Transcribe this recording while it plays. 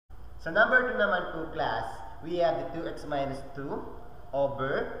Sa number 2 naman po, class, we have the 2x minus 2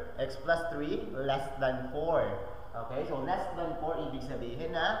 over x plus 3 less than 4. Okay, so less than 4, ibig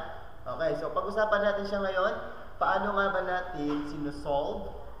sabihin na, okay, so pag-usapan natin siya ngayon, paano nga ba natin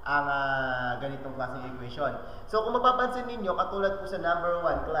sinusolve ang ganitong klaseng equation. So kung mapapansin ninyo, katulad po sa number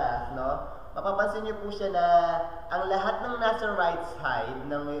 1 class, no, mapapansin niyo po siya na ang lahat ng nasa right side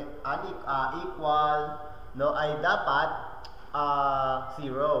ng equal, no, ay dapat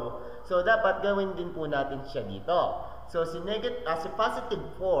 0. So dapat gawin din po natin siya dito. So si positive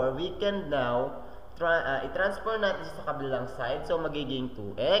 4, we can now i-transfer natin sa kabilang side. So magiging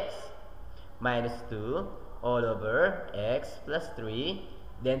 2x minus 2 all over x plus 3.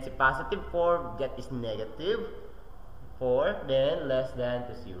 Then si positive 4, that is negative 4, then less than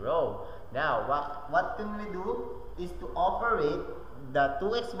to 0. Now, what can we do is to operate the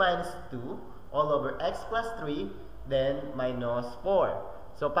 2x minus 2 all over x plus 3, then minus 4.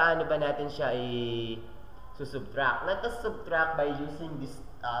 So, paano ba natin siya i-subtract? Let us subtract by using these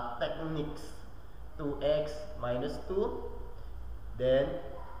techniques. 2x minus 2, then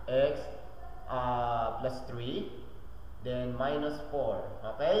x plus 3, then minus 4.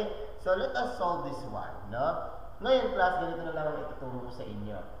 Okay? So, let us solve this one. No? Ngayon, class, ganito na lang ang ituturo ko sa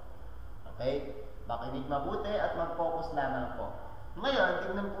inyo. Okay? Makinig mabuti at mag-focus lamang po. Ngayon,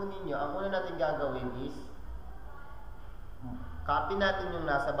 tingnan po ninyo, ang una natin gagawin is copy natin yung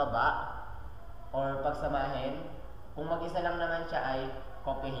nasa baba or pagsamahin. Kung mag-isa lang naman siya ay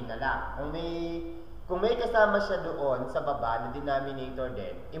kopyahin na lang. Kung may kasama siya doon sa baba na denominator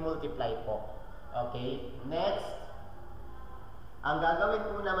din, i-multiply po. Okay? Next, ang gagawin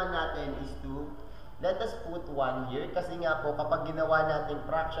po naman natin is to let us put 1 here kasi nga po kapag ginawa natin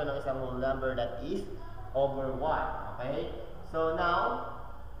fraction ng isang whole number, that is over 1. Okay? So now,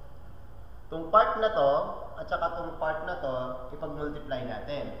 itong part na to at saka itong part na to, ipag-multiply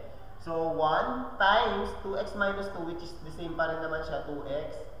natin. So 1 times 2x minus 2, which is the same pa rin naman siya,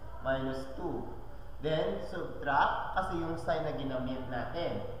 2x minus 2. Then, subtract kasi yung sign na ginamit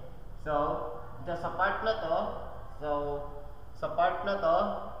natin. So, sa part na to,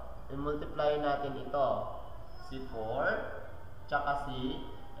 i-multiply natin ito. Si 4, tsaka si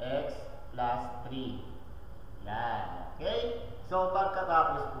x plus 3. Yan. Okay? So,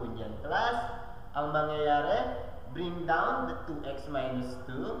 pagkatapos po niyan, class, ang mangyayari, bring down the 2x minus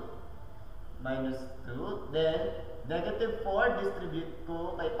 2. Then, negative 4, distribute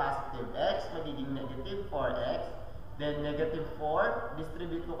ko kay positive x, magiging negative 4x. Then, negative 4,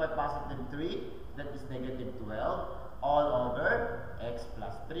 distribute ko kay positive 3, that is negative 12, all over x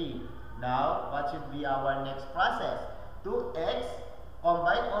plus 3. Now, what should be our next process? 2x,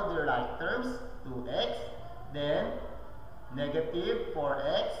 combine all the right terms, 2x, then negative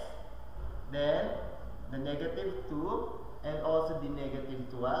 4x, then the negative 2, and also the negative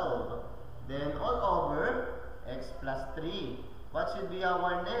 12. Then all over x plus 3. What should be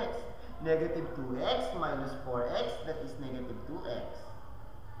our next? Negative 2x minus 4x, that is negative 2x.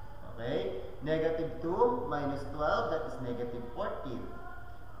 Okay? Negative 2 minus 12, that is negative 14.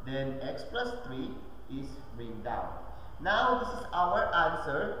 Then x plus 3 is bring down. Now, this is our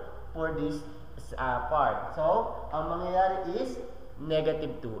answer for this part. So, ang mangyayari is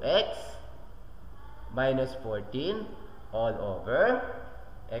negative 2x minus 14 all over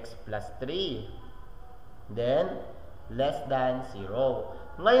x plus 3. Then, less than 0.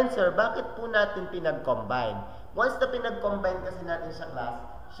 Ngayon, sir, bakit po natin pinag-combine? Once na pinag-combine kasi natin sa class,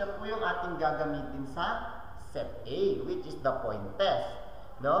 siya po yung ating gagamitin sa set A, which is the point test.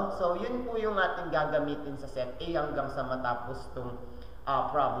 No? So, yun po yung ating gagamitin sa set A hanggang sa matapos itong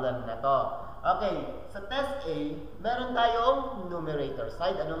problem na to. Okay, sa test A, meron tayong numerator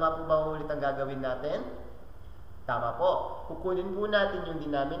side. Ano nga po ba ulit ang gagawin natin? Tama po. Kukunin po natin yung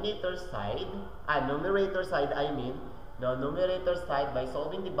denominator side, numerator side I mean, no, numerator side by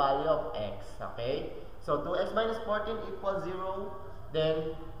solving the value of x. Okay? So, 2x minus 14 equals 0.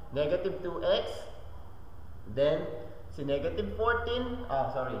 Then, negative 2x. Then, si negative 14,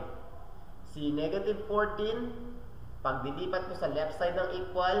 si negative 14, pag dilipat ko sa left side ng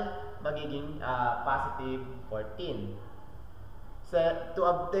equal, magiging positive 14. So, to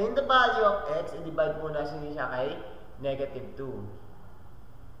obtain the value of x, i-divide po na siya kay negative 2.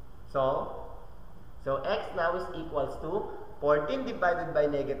 So x now is equals to 14 divided by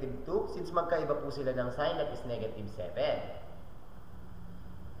negative 2. Since magkaiba po sila ng sign, that is negative 7.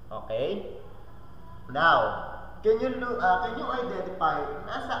 Okay? Now, can you identify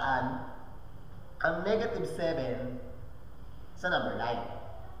nasaan ang negative 7 sa number line?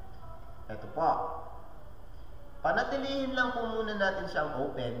 Ito po. Panatilihin lang po muna natin siyang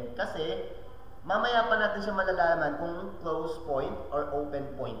open kasi Mamaya pa natin siya malalaman kung close point or open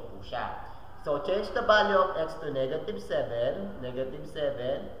point po siya. So, change the value of x to -7,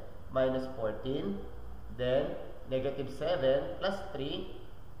 -7 minus 14, then -7 plus 3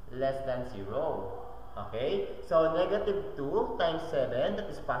 less than 0. Okay? So, -2 times 7, that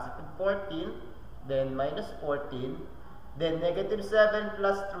is positive 14, then minus 14, then -7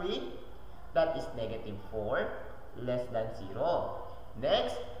 plus 3, that is -4, less than 0.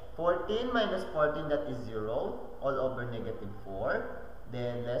 Next, 14 minus 14, that is 0, all over -4,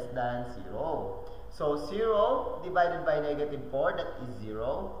 then less than 0. So, 0 divided by -4, that is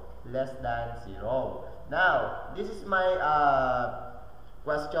 0, less than 0. Now, this is my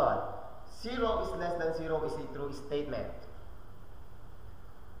question. 0 is less than 0 is a true statement.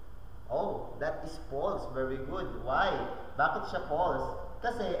 Oh, that is false. Very good. Why? Bakit siya false?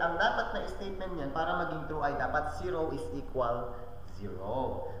 Kasi ang dapat na statement niyan para maging true ay dapat 0 is equal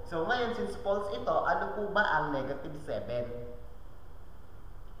 0. So ngayon, since false ito, ano po ba ang -7?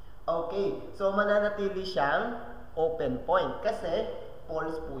 Okay, so mananatili siyang open point kasi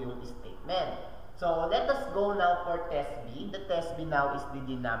false po yung statement. So let us go now for test B. The test B now is the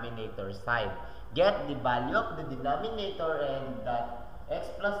denominator side. Get the value of the denominator and that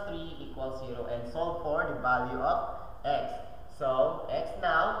x plus 3 equals 0 and solve for the value of x. So, x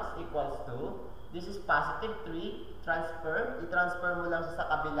now is equals to, this is positive 3, i-transfer mo lang sa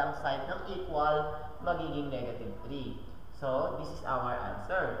kabilang side ng equal, magiging -3. So, this is our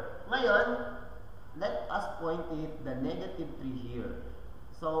answer. Ngayon, let us point it the -3 here.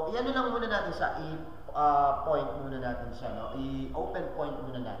 So, iyan lang muna natin siya, i-point muna natin siya, no? I-open point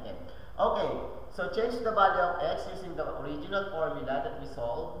muna natin. Okay, so change the value of x using the original formula that we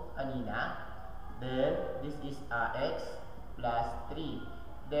solved kanina. Then, this is x plus 3.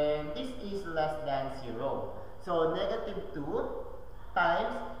 Then, this is less than 0. So, -2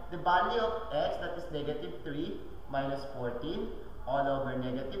 times the value of x, that is -3 minus 14 all over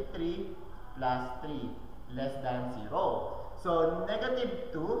 -3 plus 3 less than 0. So,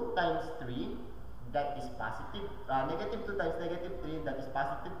 -2 times 3, that is positive, -2 times -3, that is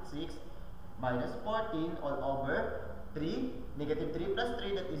positive 6 minus 14 all over 3, -3 plus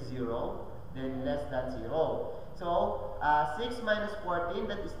 3, that is 0, then less than 0. So, 6 minus 14,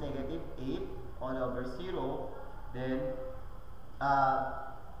 that is -8 all over 0, then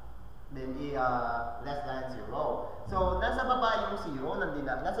less than 0. So, nasa baba yung 0,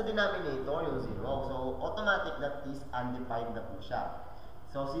 nasa denominator yung 0. So, automatic that is undefined na po siya.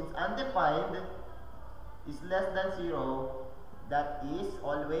 So, since undefined is less than 0, that is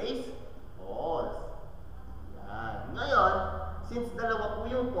always false. Yan. Ngayon, since dalawa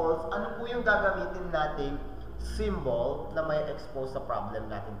po yung false, ano po yung gagamitin nating symbol na may expose sa problem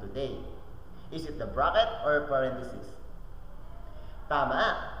natin today? Is it the bracket or parenthesis?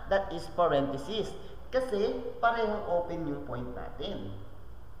 Tama. That is parenthesis. Kasi parehong open yung point natin.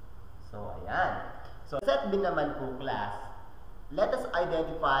 So, ayan. So, set B naman po, class. Let us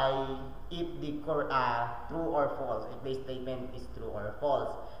identify if the true or false, if the statement is true or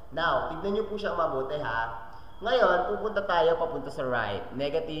false. Now, tignan nyo po siyang mabuti, ha. Ngayon, pupunta tayo papunta sa right.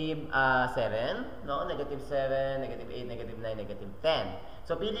 -7, no? -7, -8, -9, -10.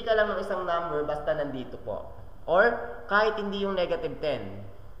 So, pili ka lang ng isang number basta nandito po. Or, kahit hindi yung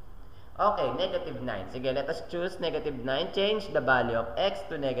 -10. Okay, -9. Sige, let us choose -9. Change the value of x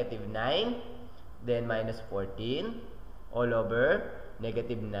to -9. Then, minus 14. All over,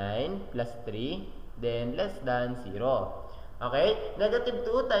 -9 plus 3. Then, less than 0. Okay,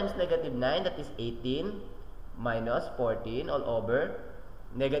 -2 times -9, that is 18. Minus 14 all over.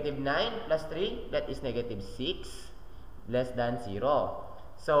 -9 plus 3, that is -6. Less than 0.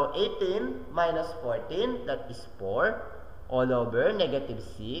 So, 18 minus 14, that is 4. All over,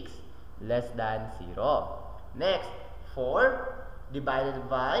 -6. Less than 0. Next, 4 divided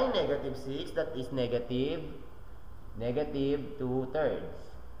by -6, that is -2/3.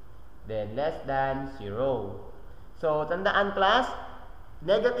 Then, less than 0. So, tandaan, class,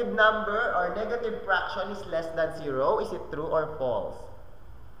 negative number or negative fraction is less than 0. Is it true or false?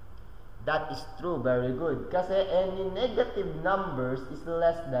 That is true. Very good. Kasi any negative numbers is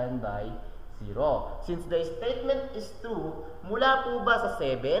less than by 0. Since the statement is true, mula po ba sa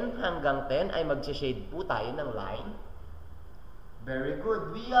 7 hanggang 10 ay mag-shade po tayo ng line? Very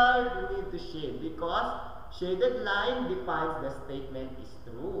good. We are going to shade because shaded line defines the statement is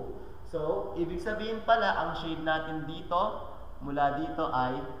true. So, ibig sabihin pala, ang shade natin dito, mula dito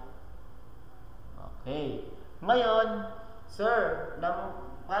ay okay. Ngayon, sir,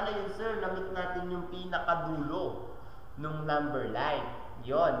 paano yun, sir? Namit natin yung pinakadulo nung number line.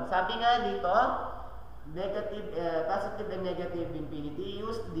 Yon. Sabi nga dito, positive and negative infinity.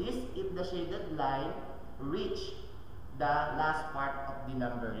 Use this if the shaded line reach the last part of the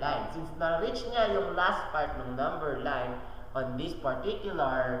number line. Since na-reach niya yung last part ng number line on this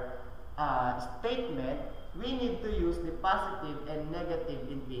particular statement, we need to use the positive and negative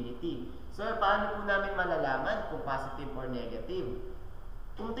infinity. So, paano po namin malalaman kung positive or negative?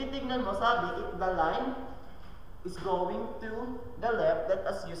 Kung titignan mo, sabi, if the line is going to the left, let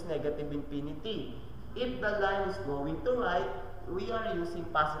us use negative infinity. If the line is going to right, we are using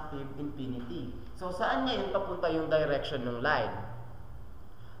positive infinity. So, saan ngayon papunta yung direction ng line?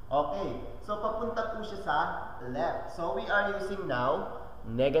 Okay, so papunta po siya sa left. So, we are using now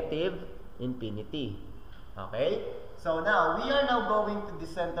negative infinity. Okay? So, now, we are now going to the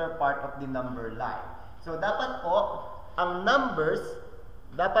center part of the number line. So, dapat po, ang numbers,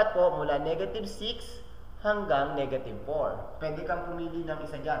 dapat po mula negative 6 hanggang negative 4. Pwede kang pumili ng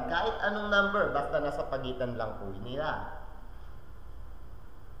isa dyan. Kahit anong number, basta nasa pagitan lang po nila.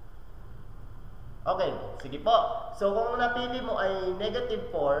 Okay, sige po. So, kung napili mo ay negative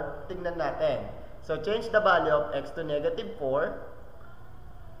 4, tingnan natin. So, change the value of x to negative 4,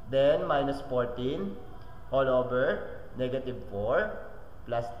 then minus 14, all over negative 4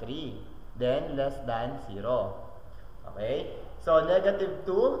 plus 3, then less than 0. Okay? So, negative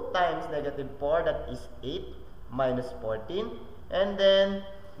 2 times negative 4, that is 8 minus 14. And then,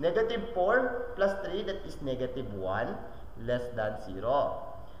 negative 4 plus 3, that is negative 1, less than 0.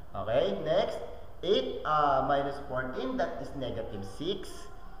 Okay? Next, 8 minus 14, that is negative 6.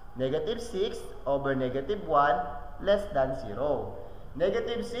 Negative 6 over negative 1, less than 0.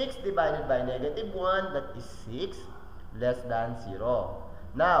 Negative 6 divided by negative 1, that is 6, less than 0.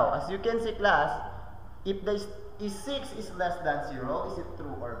 Now, as you can see, class, if 6 is less than 0, is it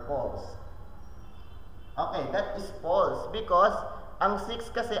true or false? Okay, that is false because ang 6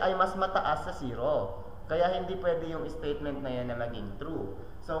 kasi ay mas mataas sa 0. Kaya hindi pwede yung statement na yan na maging true.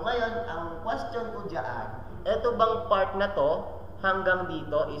 So, ngayon, ang question ko dyan, eto bang part na to hanggang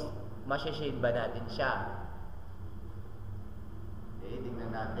dito is masya-shade ba natin siya? Okay,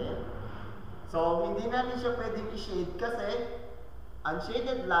 tingnan natin. So, hindi natin siya pwedeng i-shade kasi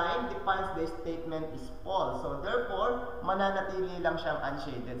unshaded line defines the statement is false. So, therefore, mananatili lang siyang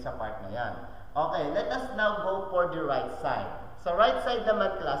unshaded sa part na yan. Okay, let us now go for the right side. Sa right side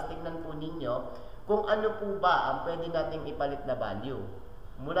naman, class, tingnan po ninyo kung ano po ba ang pwede nating ipalit na value.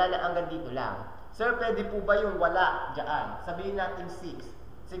 Mula lang hanggang dito lang. Sir, pwede po ba yung wala dyan? Sabihin natin 6.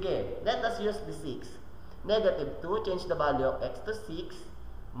 Sige, let us use the 6. Negative 2, change the value of x to 6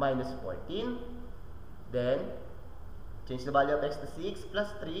 minus 14. Then, change the value of x to 6 plus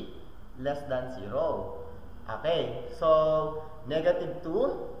 3 less than 0. Okay, so negative 2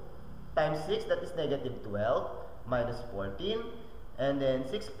 times 6, that is negative 12 minus 14. And then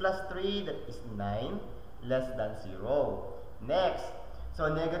 6 plus 3, that is 9 less than 0. Next,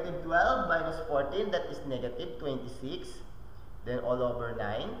 so negative 12 minus 14, that is negative 26. Then all over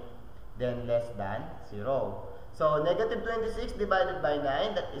 9. Then less than 0. So, negative 26 divided by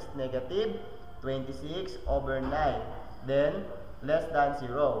 9, that is negative 26 over 9. Then, less than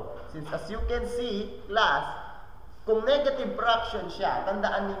 0. Since as you can see, class, kung negative fraction siya,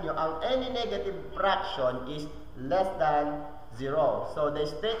 tandaan ninyo, ang any negative fraction is less than 0. So, the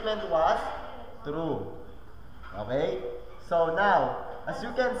statement was true. Okay? So, now, as you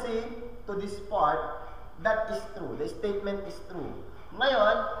can see, to this part, that is true. The statement is true.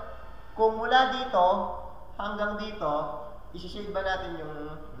 Ngayon, kung mula dito hanggang dito, isi-shade ba natin yung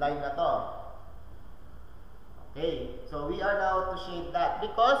line na to? Okay, so we are now to shade that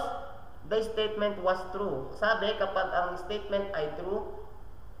because the statement was true. Sabi, kapag ang statement ay true,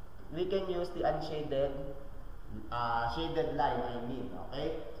 we can use the unshaded, shaded line, I mean.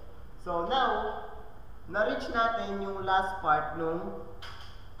 Okay? So now, na-reach natin yung last part nung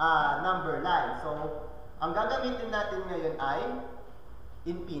number line. So, ang gagamitin natin ngayon ay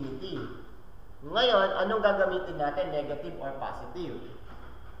infinity. Ngayon, anong gagamitin natin? Negative or positive?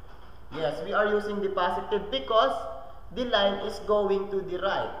 Yes, we are using the positive because the line is going to the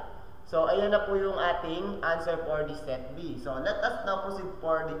right. So, ayan na po yung ating answer for the set B. So, let us now proceed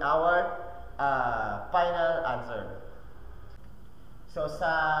for our final answer. So,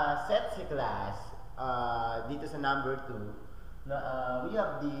 sa set C class, dito sa number 2, we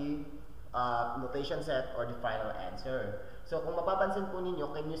have the notation set or the final answer. So, kung mapapansin po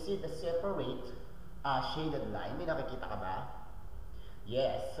ninyo, can you see the separate shaded line? May nakikita ka ba?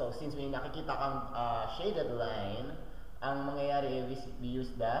 Yes. So, since may nakikita kang shaded line, ang mangyayari, we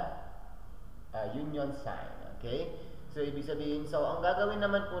use the union sign. Okay? So, ibig sabihin, so, ang gagawin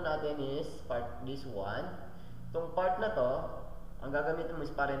naman po natin is, this one, itong part na to, Ang gagamitin mo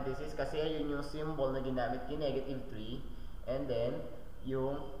is parenthesis kasi yun yung symbol na ginamit kay negative 3. And then,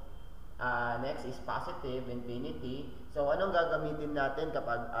 yung next is positive infinity. So, anong gagamitin natin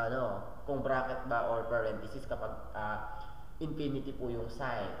kapag, kung bracket ba or parenthesis kapag infinity po yung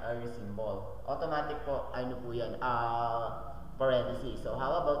sign or yung symbol? Automatic po, ano po yan? Parenthesis. So,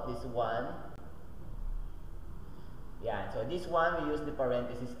 how about this one? Yan. So, this one, we use the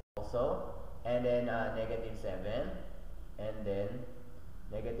parenthesis also. And then, negative 7. And then,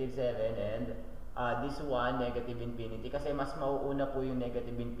 negative 7. And, this one, negative infinity. Kasi mas mauuna po yung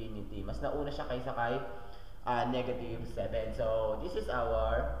negative infinity. Mas nauna siya kaysa kay negative 7. So, this is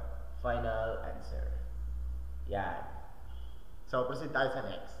our final answer. Yan. So, proceed tayo sa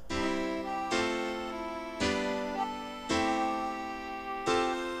next.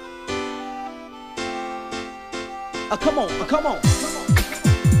 Come on.